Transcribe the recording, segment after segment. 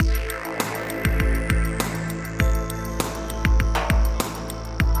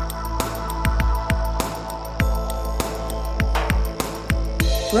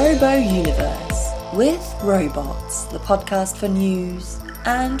RoboUniverse with Robots, the podcast for news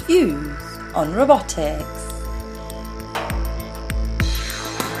and views on robotics.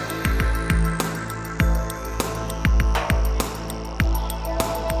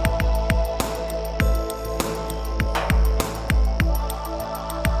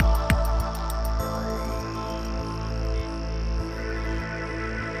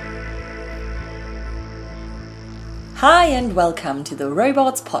 Hi and welcome to the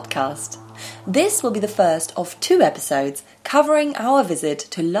Robots podcast. This will be the first of 2 episodes covering our visit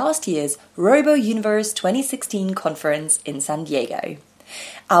to last year's RoboUniverse 2016 conference in San Diego.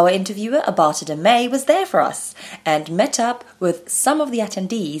 Our interviewer Abate de May was there for us and met up with some of the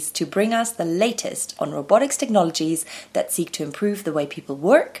attendees to bring us the latest on robotics technologies that seek to improve the way people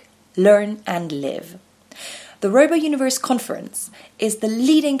work, learn and live. The RoboUniverse conference is the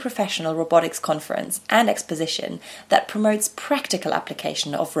leading professional robotics conference and exposition that promotes practical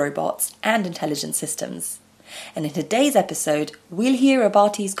application of robots and intelligent systems. And in today's episode, we'll hear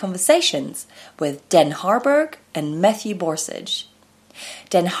Abate's conversations with Den Harburg and Matthew Borsage.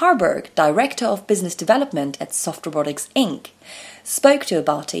 Den Harburg, Director of Business Development at Soft Robotics Inc., spoke to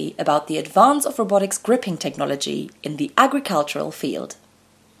Abate about the advance of robotics gripping technology in the agricultural field.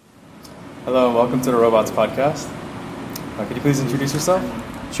 Hello and welcome to the Robots podcast. Could you please introduce yourself?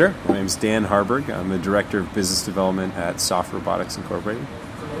 Sure. My name is Dan Harburg. I'm the Director of Business Development at Soft Robotics Incorporated.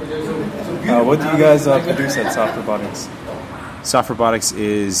 What do you guys produce at Soft Robotics? Soft Robotics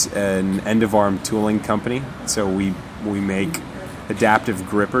is an end-of-arm tooling company. So we make adaptive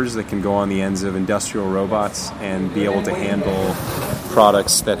grippers that can go on the ends of industrial robots and be able to handle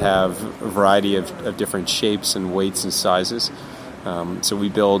products that have a variety of different shapes and weights and sizes. So we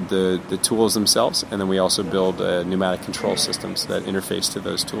build the tools themselves, and then we also build pneumatic control systems that interface to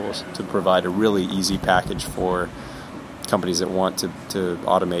those tools to provide a really easy package for companies that want to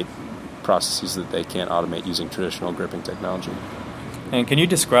automate processes that they can't automate using traditional gripping technology. And can you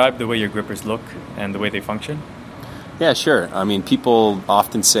describe the way your grippers look and the way they function? Yeah, sure. I mean, people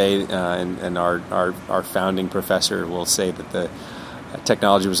often say, and our founding professor will say that the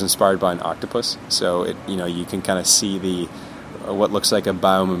technology was inspired by an octopus. So you can kind of see what looks like a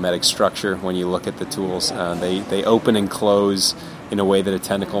biomimetic structure when you look at the tools. They open and close in a way that a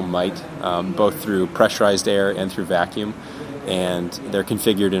tentacle might, both through pressurized air and through vacuum. And they're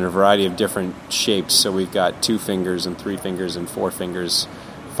configured in a variety of different shapes. So we've got 2 fingers and 3 fingers and 4 fingers,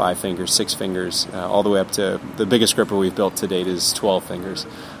 5 fingers, 6 fingers, all the way up to the biggest gripper we've built to date is 12 fingers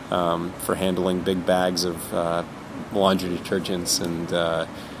for handling big bags of laundry detergents and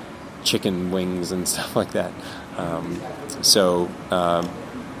chicken wings and stuff like that.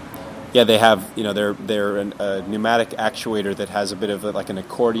 They have, they're a pneumatic actuator that has a bit of like an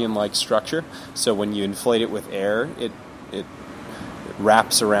accordion-like structure. So when you inflate it with air, it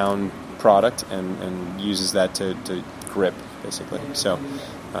wraps around product and uses that to grip, basically. So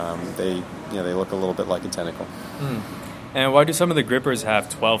they look a little bit like a tentacle. And why do some of the grippers have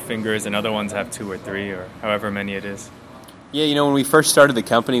 12 fingers and other ones have 2 or 3 or however many it is? Yeah, when we first started the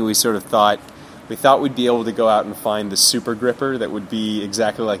company, we sort of thought we'd be able to go out and find the super gripper that would be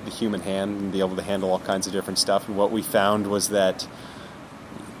exactly like the human hand and be able to handle all kinds of different stuff. And what we found was that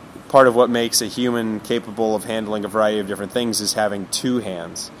part of what makes a human capable of handling a variety of different things is having 2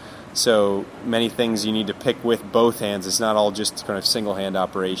 hands. So many things you need to pick with both hands. It's not all just kind of single-hand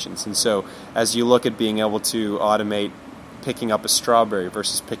operations. And so as you look at being able to automate picking up a strawberry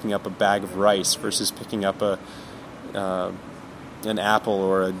versus picking up a bag of rice versus picking up an apple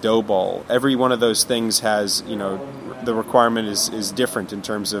or a dough ball, every one of those things has, the requirement is different in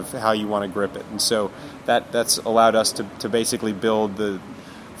terms of how you want to grip it. And so that's allowed us to basically build the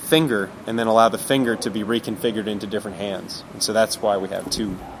finger and then allow the finger to be reconfigured into different hands. And so that's why we have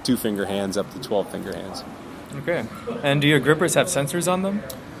 2 finger hands up to 12 finger hands. Okay. And do your grippers have sensors on them?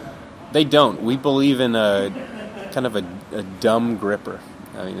 They don't. We believe in a kind of a dumb gripper.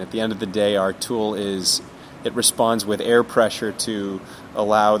 I mean, at the end of the day, our tool it responds with air pressure to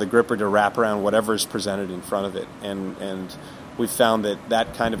allow the gripper to wrap around whatever is presented in front of it. And we've found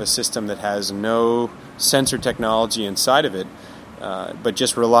that kind of a system that has no sensor technology inside of it, but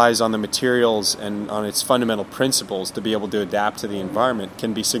just relies on the materials and on its fundamental principles to be able to adapt to the environment,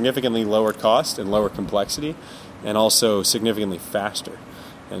 can be significantly lower cost and lower complexity, and also significantly faster.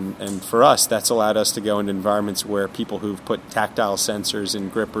 And for us, that's allowed us to go into environments where people who've put tactile sensors in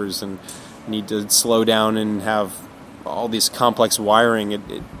grippers and need to slow down and have all this complex wiring,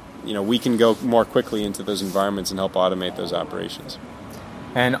 we can go more quickly into those environments and help automate those operations.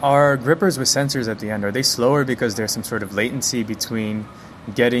 And are grippers with sensors at the end, are they slower because there's some sort of latency between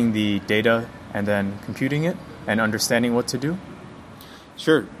getting the data and then computing it and understanding what to do?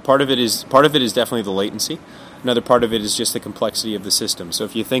 Sure. Part of it is definitely the latency. Another part of it is just the complexity of the system. So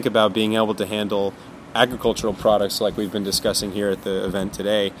if you think about being able to handle agricultural products like we've been discussing here at the event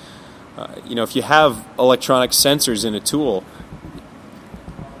today, if you have electronic sensors in a tool,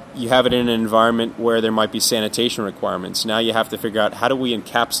 you have it in an environment where there might be sanitation requirements. Now you have to figure out, how do we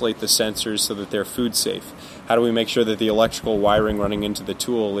encapsulate the sensors so that they're food safe? How do we make sure that the electrical wiring running into the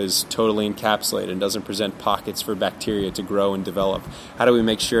tool is totally encapsulated and doesn't present pockets for bacteria to grow and develop? How do we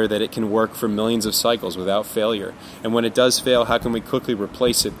make sure that it can work for millions of cycles without failure? And when it does fail, how can we quickly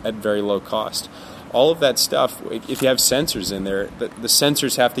replace it at very low cost? All of that stuff, if you have sensors in there, the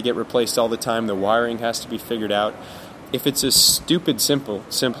sensors have to get replaced all the time. The wiring has to be figured out. If it's a stupidly simple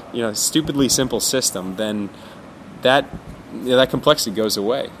system, then that complexity goes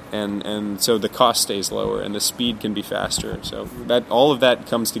away, and so the cost stays lower and the speed can be faster. So that all of that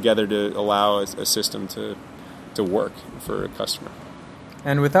comes together to allow a system to work for a customer.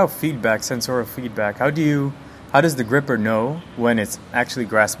 And without feedback, sensorial feedback, how does the gripper know when it's actually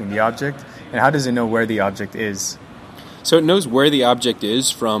grasping the object, and how does it know where the object is? So it knows where the object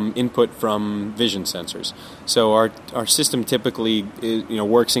is from input from vision sensors. So our system typically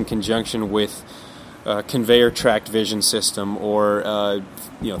works in conjunction with a conveyor tracked vision system or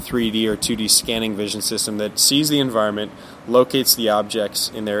 3D or 2D scanning vision system that sees the environment, locates the objects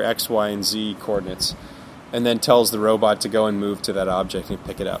in their X, Y, and Z coordinates, and then tells the robot to go and move to that object and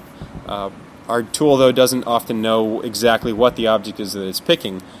pick it up. Our tool, though, doesn't often know exactly what the object is that it's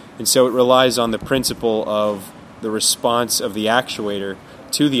picking, and so it relies on the principle of the response of the actuator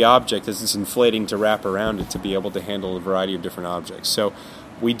to the object as it's inflating to wrap around it to be able to handle a variety of different objects. So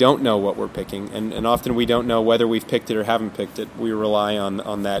we don't know what we're picking, and often we don't know whether we've picked it or haven't picked it. We rely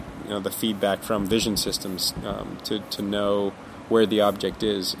on that, the feedback from vision systems to know where the object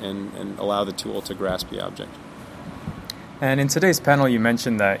is and allow the tool to grasp the object. And in today's panel, you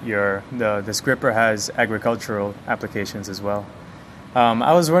mentioned that this gripper has agricultural applications as well.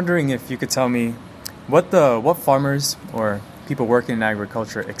 I was wondering if you could tell me what farmers or people working in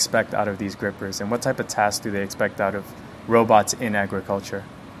agriculture expect out of these grippers, and what type of tasks do they expect out of robots in agriculture?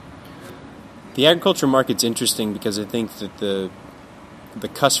 The agriculture market's interesting because I think that the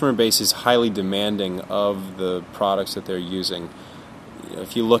customer base is highly demanding of the products that they're using.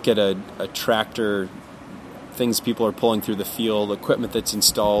 If you look at a tractor, things people are pulling through the field, equipment that's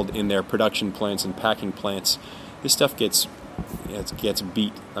installed in their production plants and packing plants, this stuff gets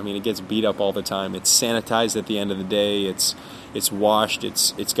beat. I mean, it gets beat up all the time. It's sanitized at the end of the day. It's washed.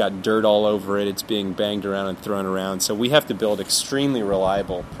 It's got dirt all over it. It's being banged around and thrown around. So we have to build extremely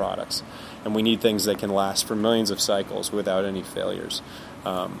reliable products, and we need things that can last for millions of cycles without any failures.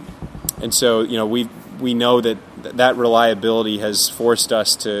 And so, we know that reliability has forced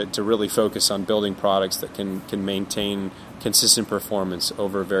us to really focus on building products that can maintain consistent performance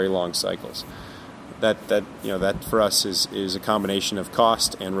over very long cycles. That for us is a combination of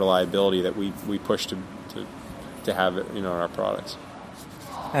cost and reliability that we push to have it in our products.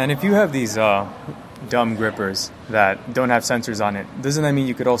 And if you have these dumb grippers that don't have sensors on it, doesn't that mean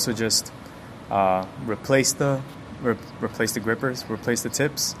you could also just replace the grippers, replace the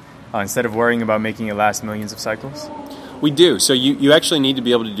tips, instead of worrying about making it last millions of cycles? We do. So you actually need to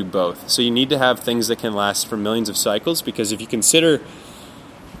be able to do both. So you need to have things that can last for millions of cycles, because if you consider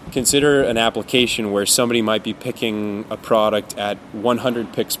an application where somebody might be picking a product at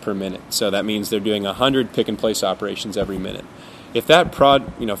 100 picks per minute. So that means they're doing 100 pick and place operations every minute. If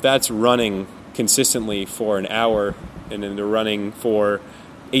if that's running consistently for an hour, and then they're running for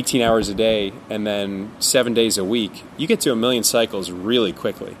 18 hours a day and then 7 days a week, you get to 1 million cycles really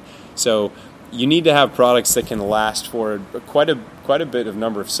quickly. So you need to have products that can last for quite a bit of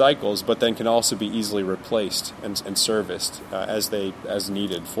number of cycles, but then can also be easily replaced and serviced as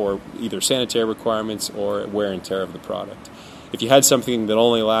needed for either sanitary requirements or wear and tear of the product. If you had something that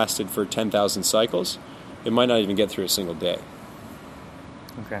only lasted for 10,000 cycles, it might not even get through a single day.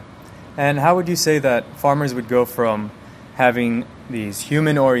 Okay. And how would you say that farmers would go from having these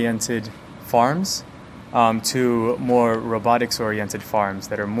human-oriented farms to more robotics-oriented farms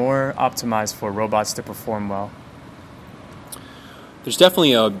that are more optimized for robots to perform well? There's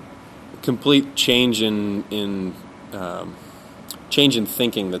definitely a complete change in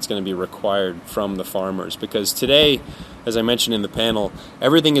thinking that's going to be required from the farmers, because today, as I mentioned in the panel,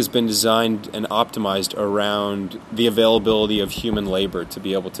 everything has been designed and optimized around the availability of human labor to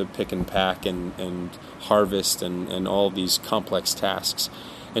be able to pick and pack and harvest and all these complex tasks.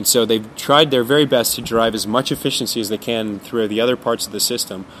 And so they've tried their very best to drive as much efficiency as they can through the other parts of the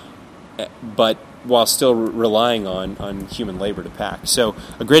system, but while still relying on human labor to pack. So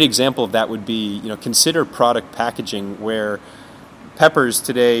a great example of that would be, consider product packaging, where peppers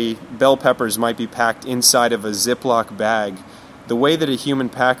today, bell peppers might be packed inside of a Ziploc bag. The way that a human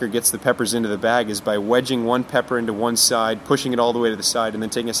packer gets the peppers into the bag is by wedging one pepper into one side, pushing it all the way to the side, and then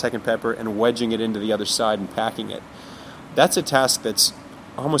taking a second pepper and wedging it into the other side and packing it. That's a task that's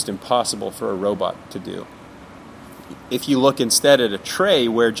almost impossible for a robot to do. If you look instead at a tray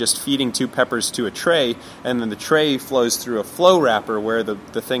where just feeding 2 peppers to a tray, and then the tray flows through a flow wrapper where the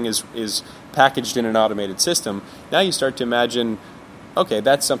thing is packaged in an automated system, now you start to imagine, okay,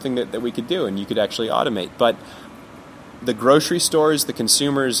 that's something that we could do and you could actually automate. But the grocery stores, the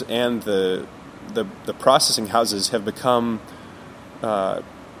consumers, and the processing houses have become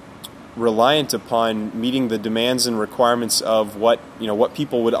reliant upon meeting the demands and requirements of what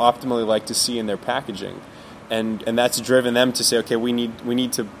people would optimally like to see in their packaging, and that's driven them to say, okay, we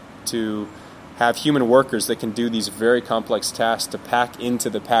need to have human workers that can do these very complex tasks to pack into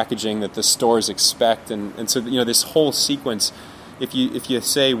the packaging that the stores expect, and so this whole sequence. If you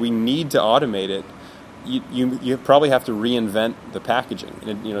say we need to automate it, you probably have to reinvent the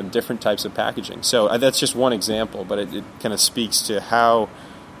packaging, different types of packaging. So that's just one example, but it kind of speaks to how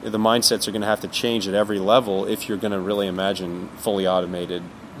the mindsets are going to have to change at every level if you're going to really imagine fully automated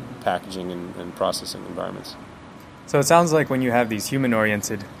packaging and processing environments. So it sounds like when you have these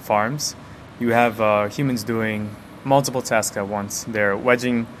human-oriented farms, you have humans doing multiple tasks at once. They're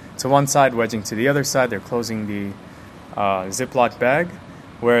wedging to one side, wedging to the other side. They're closing the Ziploc bag.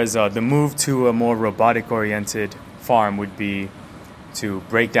 Whereas the move to a more robotic-oriented farm would be to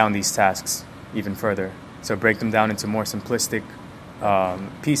break down these tasks even further. So break them down into more simplistic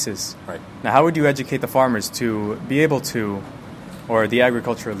pieces. Right. Now, how would you educate the farmers to be able to, or the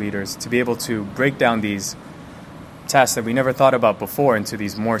agricultural leaders, to be able to break down these tasks that we never thought about before into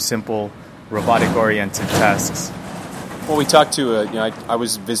these more simple, robotic-oriented tasks? Well, we talked to I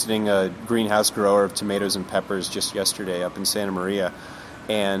was visiting a greenhouse grower of tomatoes and peppers just yesterday up in Santa Maria,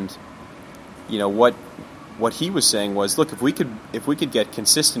 and what he was saying was, look, if we could get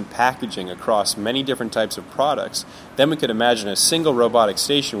consistent packaging across many different types of products, then we could imagine a single robotic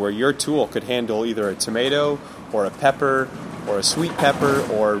station where your tool could handle either a tomato or a pepper or a sweet pepper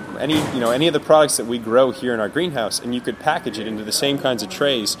or any of the products that we grow here in our greenhouse, and you could package it into the same kinds of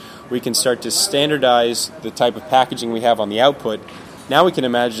trays. We can start to standardize the type of packaging we have on the output. Now we can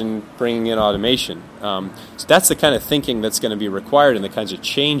imagine bringing in automation. So that's the kind of thinking that's going to be required and the kinds of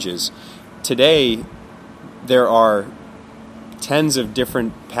changes. Today, there are tens of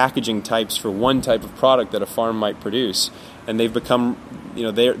different packaging types for one type of product that a farm might produce, and they've become,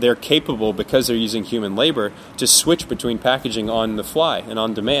 they're capable, because they're using human labor, to switch between packaging on the fly and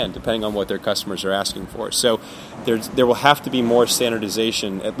on demand, depending on what their customers are asking for. So there will have to be more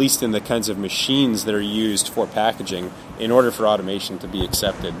standardization, at least in the kinds of machines that are used for packaging, in order for automation to be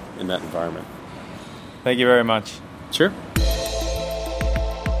accepted in that environment. Thank you very much. Sure.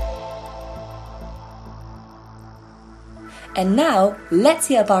 And now, let's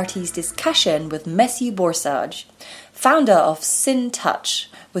hear Barty's discussion with Matthew Borsage, founder of SynTouch,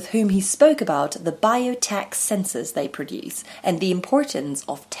 with whom he spoke about the biotech sensors they produce and the importance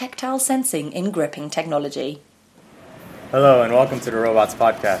of tactile sensing in gripping technology. Hello, and welcome to the Robots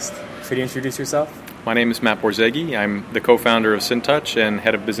Podcast. Could you introduce yourself? My name is Matt Borzegi. I'm the co-founder of SynTouch and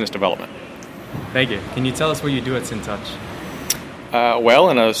head of business development. Thank you. Can you tell us what you do at SynTouch? Well,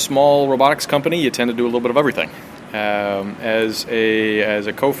 in a small robotics company, you tend to do a little bit of everything. As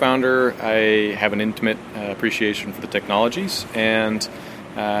a co-founder, I have an intimate appreciation for the technologies, and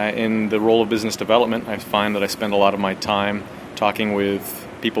in the role of business development, I find that I spend a lot of my time talking with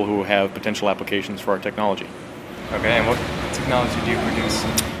people who have potential applications for our technology. Okay, and what technology do you produce?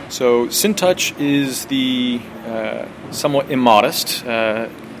 So SynTouch is the somewhat immodest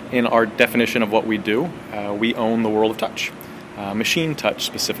in our definition of what we do. We own the world of touch, machine touch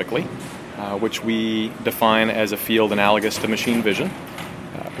specifically, which we define as a field analogous to machine vision.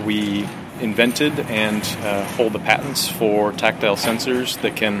 We invented and hold the patents for tactile sensors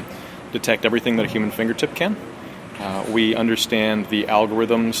that can detect everything that a human fingertip can. We understand the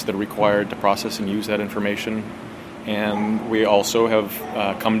algorithms that are required to process and use that information, and we also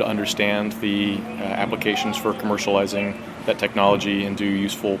have come to understand the applications for commercializing that technology into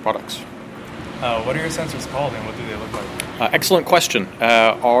useful products. What are your sensors called, and what do they look like? Excellent question.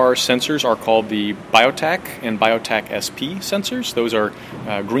 Our sensors are called the BioTac and BioTac SP sensors. Those are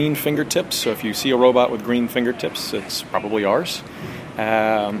green fingertips. So if you see a robot with green fingertips, it's probably ours.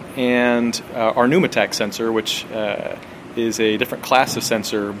 And our Pneumatac sensor, which is a different class of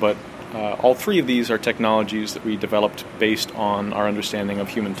sensor, but all three of these are technologies that we developed based on our understanding of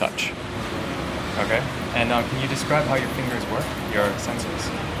human touch. Okay. And can you describe how your fingers work, your sensors?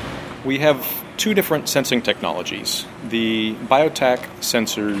 We have two different sensing technologies. The BioTAC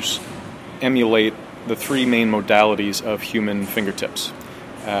sensors emulate the three main modalities of human fingertips.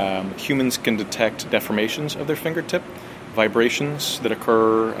 Humans can detect deformations of their fingertip, vibrations that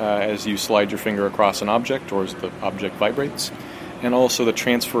occur as you slide your finger across an object or as the object vibrates, and also the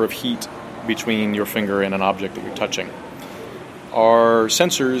transfer of heat between your finger and an object that you're touching. Our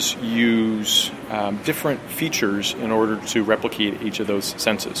sensors use different features in order to replicate each of those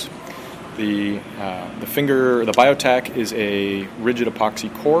senses. The BioTAC is a rigid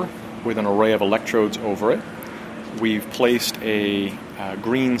epoxy core with an array of electrodes over it. We've placed a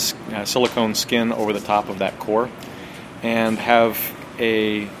green silicone skin over the top of that core and have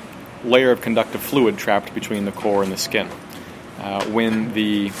a layer of conductive fluid trapped between the core and the skin. When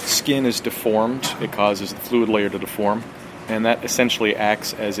the skin is deformed, it causes the fluid layer to deform, and that essentially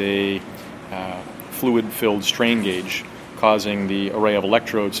acts as a fluid-filled strain gauge, causing the array of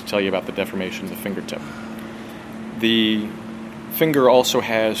electrodes to tell you about the deformation of the fingertip. The finger also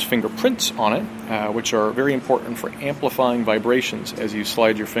has fingerprints on it, which are very important for amplifying vibrations as you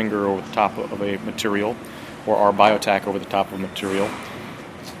slide your finger over the top of a material, or our BioTAC over the top of a material.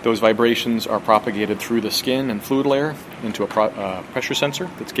 Those vibrations are propagated through the skin and fluid layer into a pressure sensor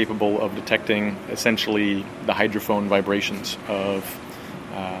that's capable of detecting essentially the hydrophone vibrations of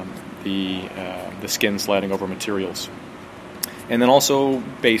the skin sliding over materials. And then also,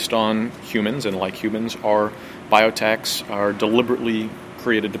 based on humans, and like humans, our BioTACs are deliberately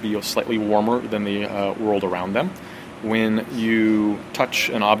created to be slightly warmer than the world around them. When you touch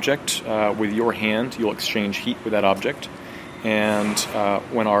an object with your hand, you'll exchange heat with that object. And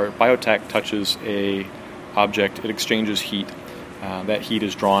when our BioTAC touches a object, it exchanges heat. That heat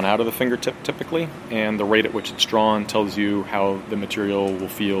is drawn out of the fingertip typically, and the rate at which it's drawn tells you how the material will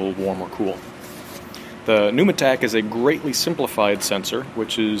feel warm or cool. The PneumaTAC is a greatly simplified sensor,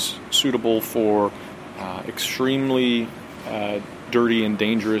 which is suitable for extremely dirty and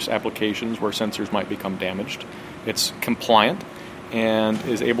dangerous applications where sensors might become damaged. It's compliant and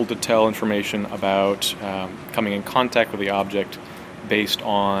is able to tell information about coming in contact with the object based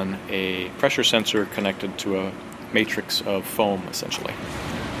on a pressure sensor connected to a matrix of foam, essentially.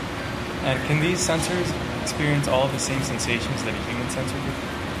 And can these sensors experience all of the same sensations that a human sensor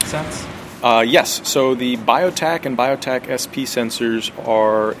would sense? Yes. So the BioTAC and BioTAC SP sensors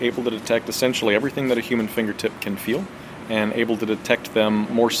are able to detect essentially everything that a human fingertip can feel and able to detect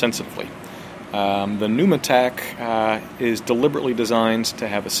them more sensitively. The PneumaTAC is deliberately designed to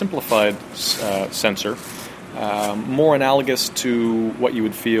have a simplified sensor, more analogous to what you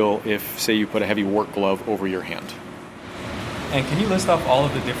would feel if, say, you put a heavy work glove over your hand. And can you list off all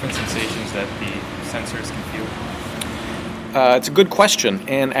of the different sensations that the sensors can feel? It's a good question,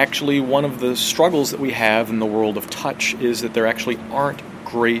 and actually one of the struggles that we have in the world of touch is that there actually aren't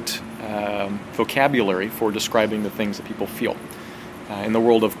great vocabulary for describing the things that people feel. In the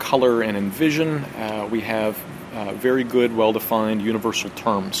world of color and in vision, we have very good, well-defined universal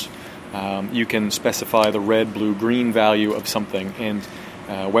terms. You can specify the red, blue, green value of something, and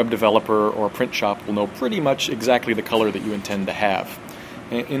a web developer or a print shop will know pretty much exactly the color that you intend to have.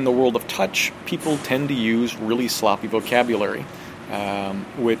 In the world of touch, people tend to use really sloppy vocabulary,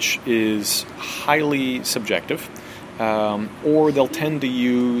 which is highly subjective, or they'll tend to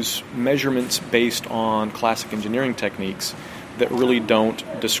use measurements based on classic engineering techniques that really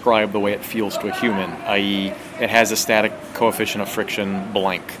don't describe the way it feels to a human, i.e. it has a static coefficient of friction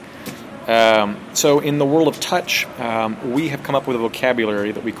blank. So in the world of touch, we have come up with a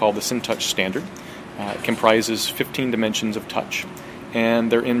vocabulary that we call the SynTouch standard. It comprises 15 dimensions of touch,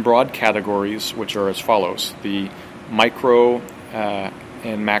 and they're in broad categories, which are as follows: the micro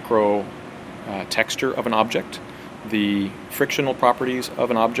and macro texture of an object, the frictional properties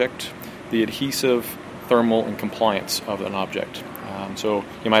of an object, the adhesive, thermal, and compliance of an object. So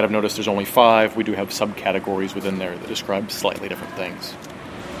you might have noticed there's only 5. We do have subcategories within there that describe slightly different things.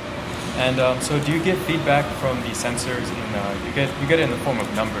 And so do you get feedback from the sensors you get it in the form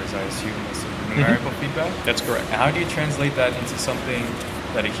of numbers, I assume, as numerical feedback? That's correct. And how do you translate that into something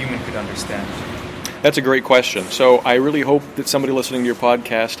that a human could understand? That's a great question. So I really hope that somebody listening to your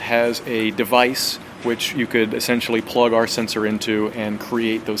podcast has a device which you could essentially plug our sensor into and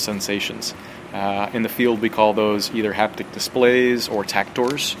create those sensations. In the field, we call those either haptic displays or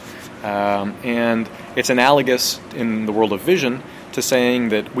tactors. And it's analogous in the world of vision to saying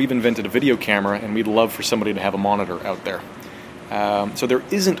that we've invented a video camera and we'd love for somebody to have a monitor out there. So there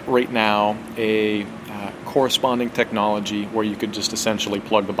isn't right now a corresponding technology where you could just essentially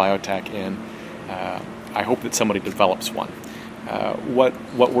plug the BioTAC in. I hope that somebody develops one.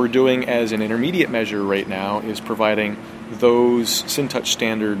 What we're doing as an intermediate measure right now is providing those SynTouch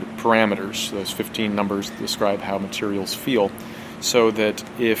standard parameters, those 15 numbers that describe how materials feel, so that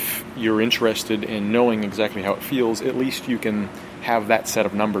if you're interested in knowing exactly how it feels, at least you can have that set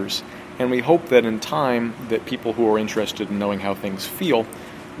of numbers. And we hope that in time that people who are interested in knowing how things feel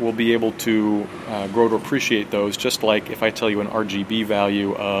will be able to grow to appreciate those, just like if I tell you an RGB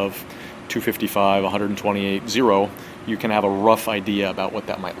value of 255, 128, 0, you can have a rough idea about what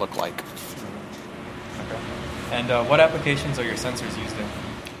that might look like. Okay. And what applications are your sensors used in?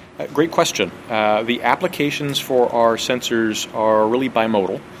 Great question. The applications for our sensors are really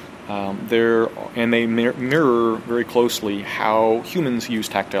bimodal. They mirror very closely how humans use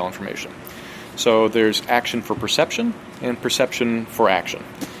tactile information. So there's action for perception and perception for action.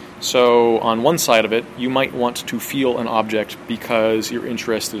 So on one side of it, you might want to feel an object because you're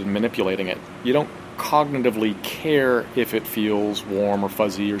interested in manipulating it. You don't cognitively care if it feels warm or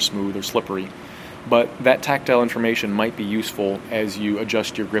fuzzy or smooth or slippery, but that tactile information might be useful as you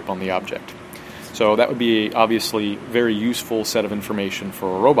adjust your grip on the object. So that would be obviously very useful set of information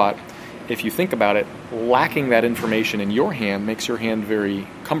for a robot. If you think about it, lacking that information in your hand makes your hand very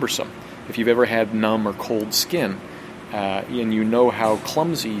cumbersome. If you've ever had numb or cold skin, and you know how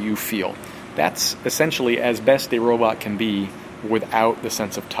clumsy you feel, that's essentially as best a robot can be without the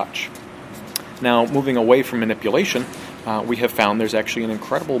sense of touch. Now, moving away from manipulation, we have found there's actually an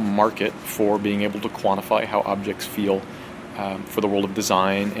incredible market for being able to quantify how objects feel for the world of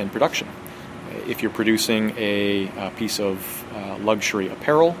design and production. If you're producing a piece of luxury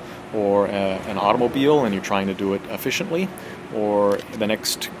apparel or an automobile and you're trying to do it efficiently, or the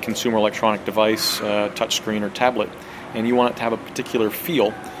next consumer electronic device, touchscreen or tablet, and you want it to have a particular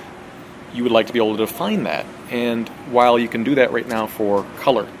feel, you would like to be able to define that. And while you can do that right now for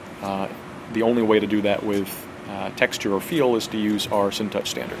color, the only way to do that with texture or feel is to use our SynTouch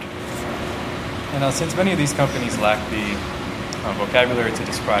standard. And since many of these companies lack the vocabulary to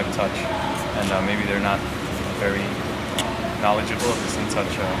describe touch, and maybe they're not very knowledgeable of the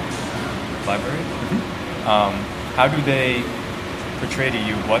SynTouch library, how do they portray to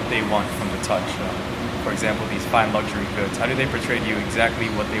you what they want from the touch? For example, these fine luxury goods, how do they portray to you exactly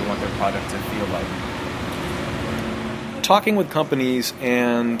what they want their product to feel like? Talking with companies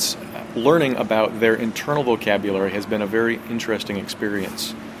and learning about their internal vocabulary has been a very interesting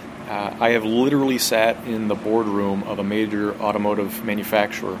experience. I have literally sat in the boardroom of a major automotive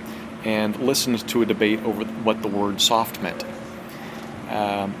manufacturer and listened to a debate over what the word soft meant.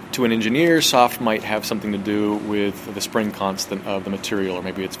 To an engineer, soft might have something to do with the spring constant of the material, or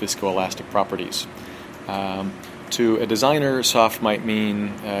maybe its viscoelastic properties. To a designer, soft might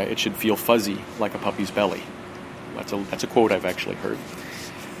mean it should feel fuzzy, like a puppy's belly. That's a quote I've actually heard.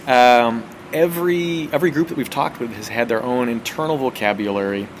 Every group that we've talked with has had their own internal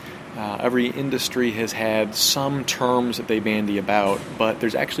vocabulary. Every industry has had some terms that they bandy about, but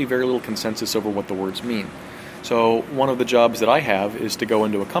there's actually very little consensus over what the words mean. So one of the jobs that I have is to go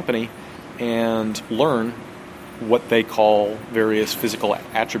into a company and learn what they call various physical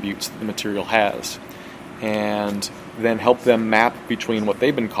attributes that the material has, and then help them map between what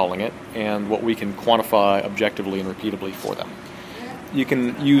they've been calling it and what we can quantify objectively and repeatably for them. You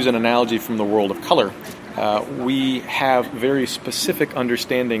can use an analogy from the world of color. We have very specific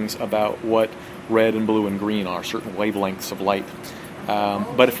understandings about what red and blue and green are, certain wavelengths of light.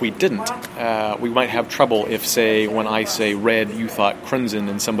 But if we didn't, we might have trouble if, say, when I say red, you thought crimson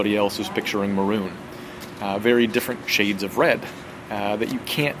and somebody else is picturing maroon. Very different shades of red that you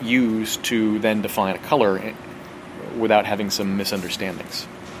can't use to then define a color without having some misunderstandings.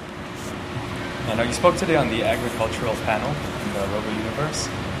 And you spoke today on the agricultural panel in the RoboUniverse.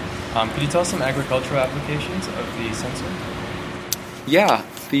 Could you tell us some agricultural applications of the sensor? Yeah,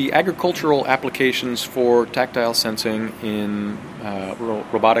 the agricultural applications for tactile sensing in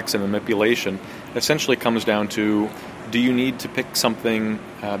robotics and manipulation essentially comes down to, do you need to pick something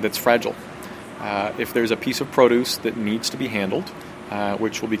that's fragile? If there's a piece of produce that needs to be handled,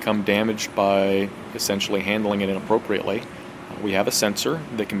 which will become damaged by essentially handling it inappropriately, we have a sensor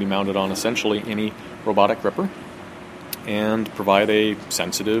that can be mounted on essentially any robotic gripper and provide a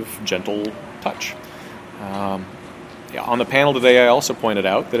sensitive, gentle touch. On the panel today, I also pointed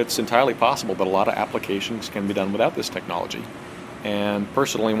out that it's entirely possible that a lot of applications can be done without this technology. And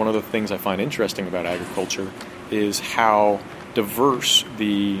personally, one of the things I find interesting about agriculture is how diverse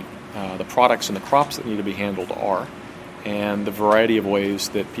the products and the crops that need to be handled are, and the variety of ways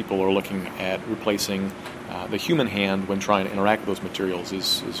that people are looking at replacing the human hand when trying to interact with those materials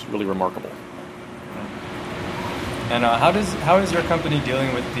is really remarkable. And how is your company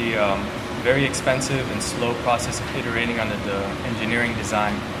dealing with the very expensive and slow process of iterating on the engineering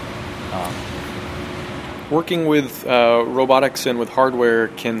design. Working with robotics and with hardware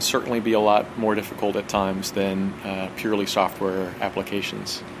can certainly be a lot more difficult at times than purely software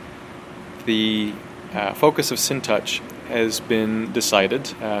applications. The focus of SynTouch has been decided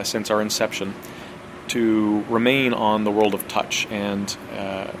since our inception to remain on the world of touch, and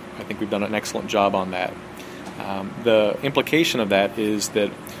I think we've done an excellent job on that. The implication of that is that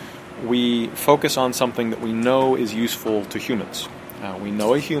we focus on something that we know is useful to humans. We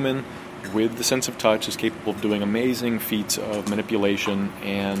know a human with the sense of touch is capable of doing amazing feats of manipulation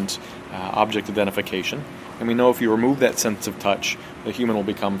and object identification. And we know if you remove that sense of touch, the human will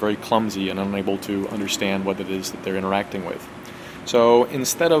become very clumsy and unable to understand what it is that they're interacting with. So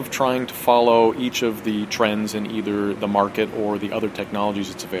instead of trying to follow each of the trends in either the market or the other technologies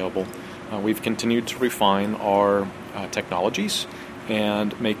that's available, we've continued to refine our technologies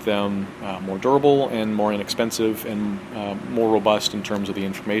and make them more durable and more inexpensive and more robust in terms of the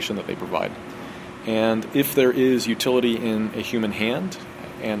information that they provide. And if there is utility in a human hand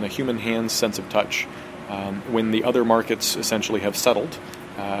and a human hand's sense of touch, when the other markets essentially have settled,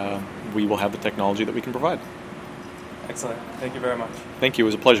 we will have the technology that we can provide. Excellent. Thank you very much. Thank you. It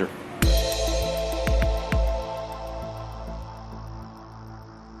was a pleasure.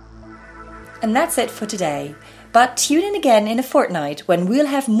 And that's it for today. But tune in again in a fortnight when we'll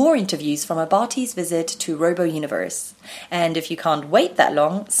have more interviews from Abati's visit to RoboUniverse. And if you can't wait that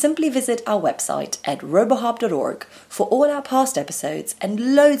long, simply visit our website at robohub.org for all our past episodes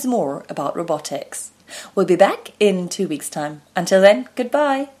and loads more about robotics. We'll be back in 2 weeks' time. Until then,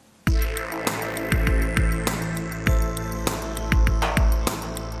 goodbye.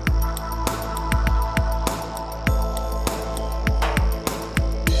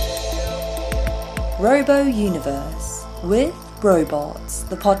 RoboUniverse with Robots,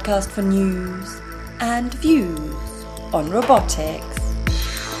 the podcast for news and views on robotics.